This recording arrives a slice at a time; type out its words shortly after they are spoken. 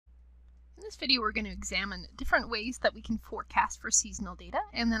this video, we're going to examine different ways that we can forecast for seasonal data,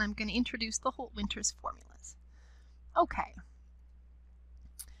 and then I'm going to introduce the Holt-Winters formulas. Okay,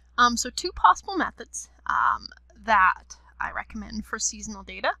 so two possible methods that I recommend for seasonal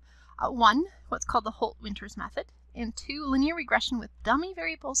data. One, what's called the Holt-Winters method, and two, linear regression with dummy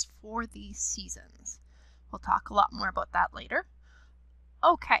variables for the seasons. We'll talk a lot more about that later.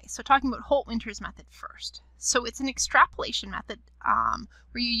 Okay, so talking about Holt-Winters method first. So it's an extrapolation method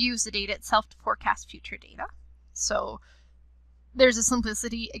where you use the data itself to forecast future data. So there's a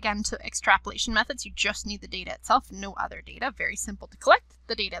simplicity, again, to extrapolation methods. You just need the data itself, no other data. Very simple to collect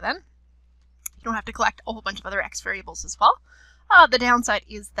the data then. You don't have to collect a whole bunch of other X variables as well. The downside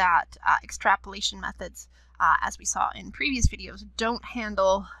is that extrapolation methods, as we saw in previous videos, don't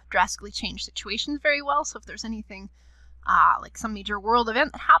handle drastically changed situations very well. So if there's anything like some major world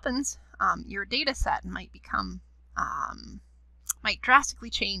event that happens, your data set might drastically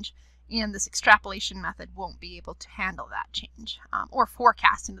change, and this extrapolation method won't be able to handle that change or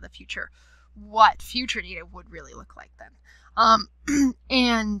forecast into the future what future data would really look like then.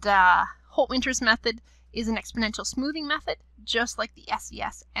 Holt-Winters method is an exponential smoothing method, just like the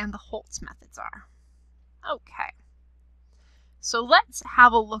SES and the Holt's methods are. Okay. So let's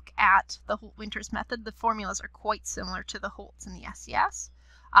have a look at the Holt-Winters method. The formulas are quite similar to the Holt's and the SES.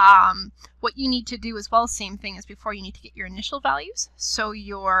 What you need to do as well, same thing as before, you need to get your initial values. So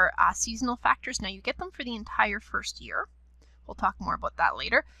your seasonal factors, now you get them for the entire first year. We'll talk more about that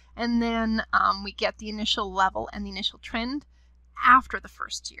later. And then we get the initial level and the initial trend after the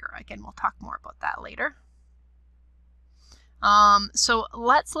first year. Again, we'll talk more about that later. So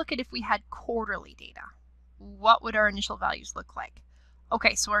let's look at if we had quarterly data. What would our initial values look like?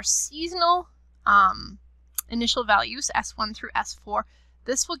 Okay, so our seasonal initial values, S1 through S4,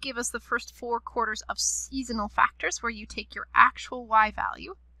 this will give us the first 4 quarters of seasonal factors, where you take your actual Y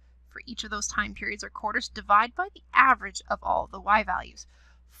value for each of those time periods or quarters, divide by the average of all the Y values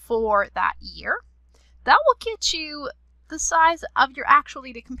for that year. That will get you the size of your actual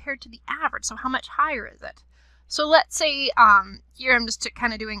data compared to the average. So how much higher is it? So let's say here I'm just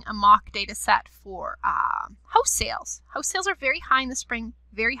kind of doing a mock data set for house sales. House sales are very high in the spring,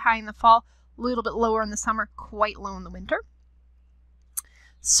 very high in the fall, a little bit lower in the summer, quite low in the winter.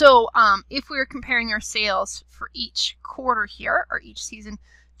 So if we were comparing our sales for each quarter here, or each season,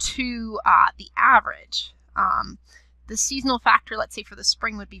 to the average, the seasonal factor, let's say for the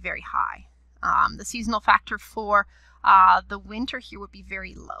spring, would be very high. The seasonal factor for the winter here would be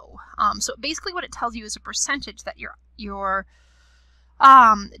very low. So basically what it tells you is a percentage that your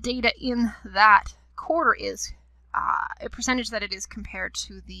data in that quarter is a percentage that it is compared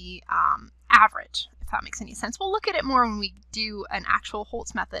to the average, if that makes any sense. We'll look at it more when we do an actual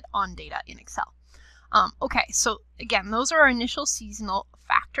Holt's method on data in Excel. Okay, so again, those are our initial seasonal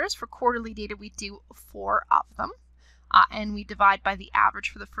factors. For quarterly data, we do 4 of them. And we divide by the average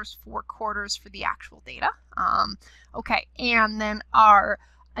for the first 4 quarters for the actual data. Okay, and then our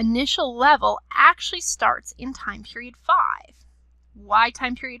initial level actually starts in time period 5. Why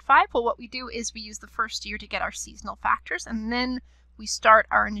time period 5? Well, what we do is we use the first year to get our seasonal factors, and then we start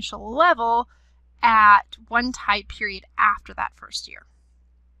our initial level at one time period after that first year.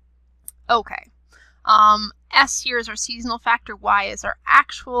 Okay, S here is our seasonal factor, Y is our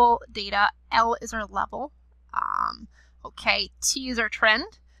actual data, L is our level. Okay, T is our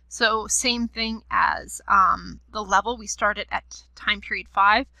trend. So same thing as the level. We started at time period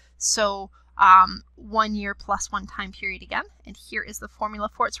 5. So 1 year plus 1 time period again. And here is the formula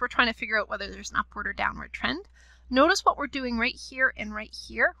for it. So we're trying to figure out whether there's an upward or downward trend. Notice what we're doing right here and right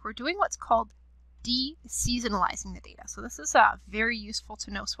here. We're doing what's called de-seasonalizing the data. So this is very useful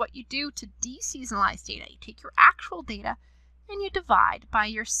to know. So what you do to de-seasonalize data, you take your actual data and you divide by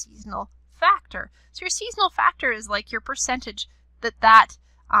your seasonal factor. So your seasonal factor is like your percentage that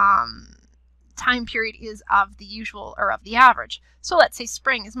time period is of the usual or of the average. So let's say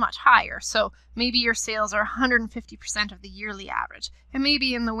spring is much higher. So maybe your sales are 150% of the yearly average. And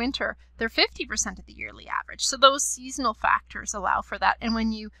maybe in the winter, they're 50% of the yearly average. So those seasonal factors allow for that. And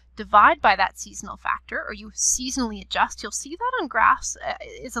when you divide by that seasonal factor, or you seasonally adjust, you'll see that on graphs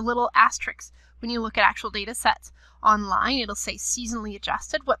is a little asterisk. When you look at actual data sets online, it'll say seasonally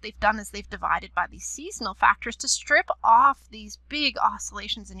adjusted. What they've done is they've divided by these seasonal factors to strip off these big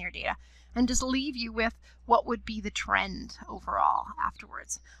oscillations in your data and just leave you with what would be the trend overall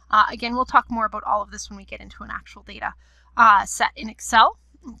afterwards. Again, we'll talk more about all of this when we get into an actual data set in Excel.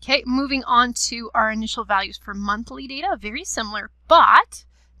 Okay, moving on to our initial values for monthly data, very similar, but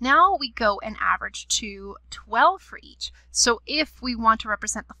now we go and average to 12 for each. So if we want to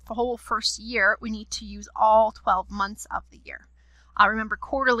represent the whole first year, we need to use all 12 months of the year. Remember,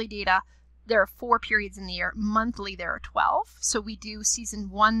 quarterly data, there are 4 periods in the year. Monthly, there are 12. So we do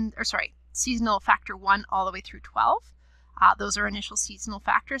seasonal factor 1 all the way through 12. Those are initial seasonal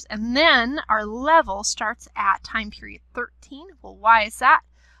factors. And then our level starts at time period 13. Well, why is that?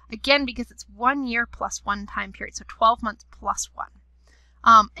 Again, because it's 1 year plus 1 time period. So 12 months plus 1.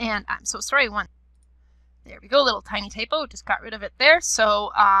 And I'm so sorry, there we go, little tiny typo, just got rid of it there.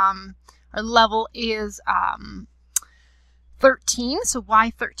 So our level is 13, so why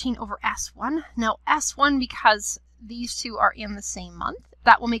 13 over S1? Now S1, because these two are in the same month,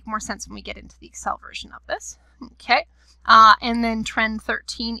 that will make more sense when we get into the Excel version of this. Okay, and then trend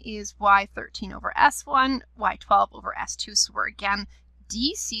 13 is Y13 over S1, Y12 over S2, so we're again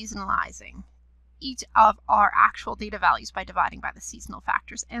deseasonalizing each of our actual data values by dividing by the seasonal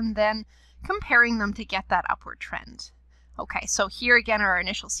factors and then comparing them to get that upward trend. Okay, so here again are our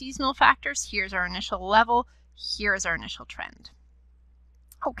initial seasonal factors, here's our initial level, here's our initial trend.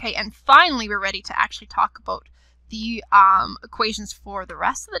 Okay, and finally we're ready to actually talk about the equations for the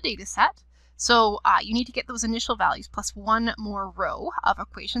rest of the data set. So you need to get those initial values plus 1 more row of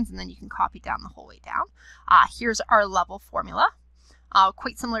equations, and then you can copy down the whole way down. Here's our level formula,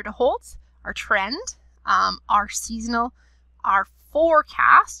 quite similar to Holt's. Our trend, our seasonal, our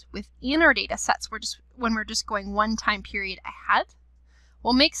forecast within our data sets. When we're just going 1 time period ahead.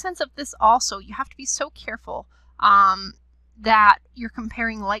 We'll make sense of this also. You have to be so careful that you're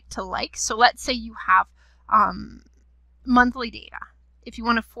comparing like to like. So let's say you have monthly data. If you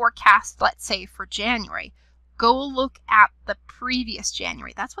want to forecast, let's say for January, go look at the previous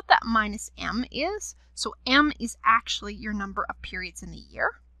January. That's what that minus M is. So M is actually your number of periods in the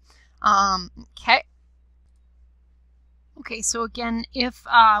year. Okay, so again, if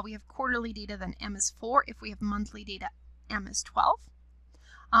we have quarterly data, then M is 4. If we have monthly data, M is 12.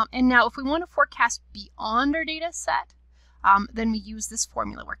 And now if we want to forecast beyond our data set, then we use this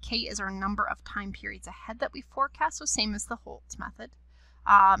formula where K is our number of time periods ahead that we forecast, so same as the Holt method.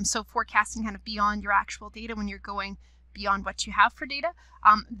 So forecasting kind of beyond your actual data when you're going beyond what you have for data,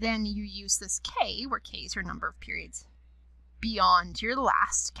 then you use this K, where K is your number of periods beyond your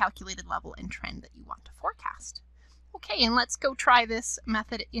last calculated level and trend that you want to forecast. Okay, and let's go try this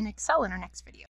method in Excel in our next video.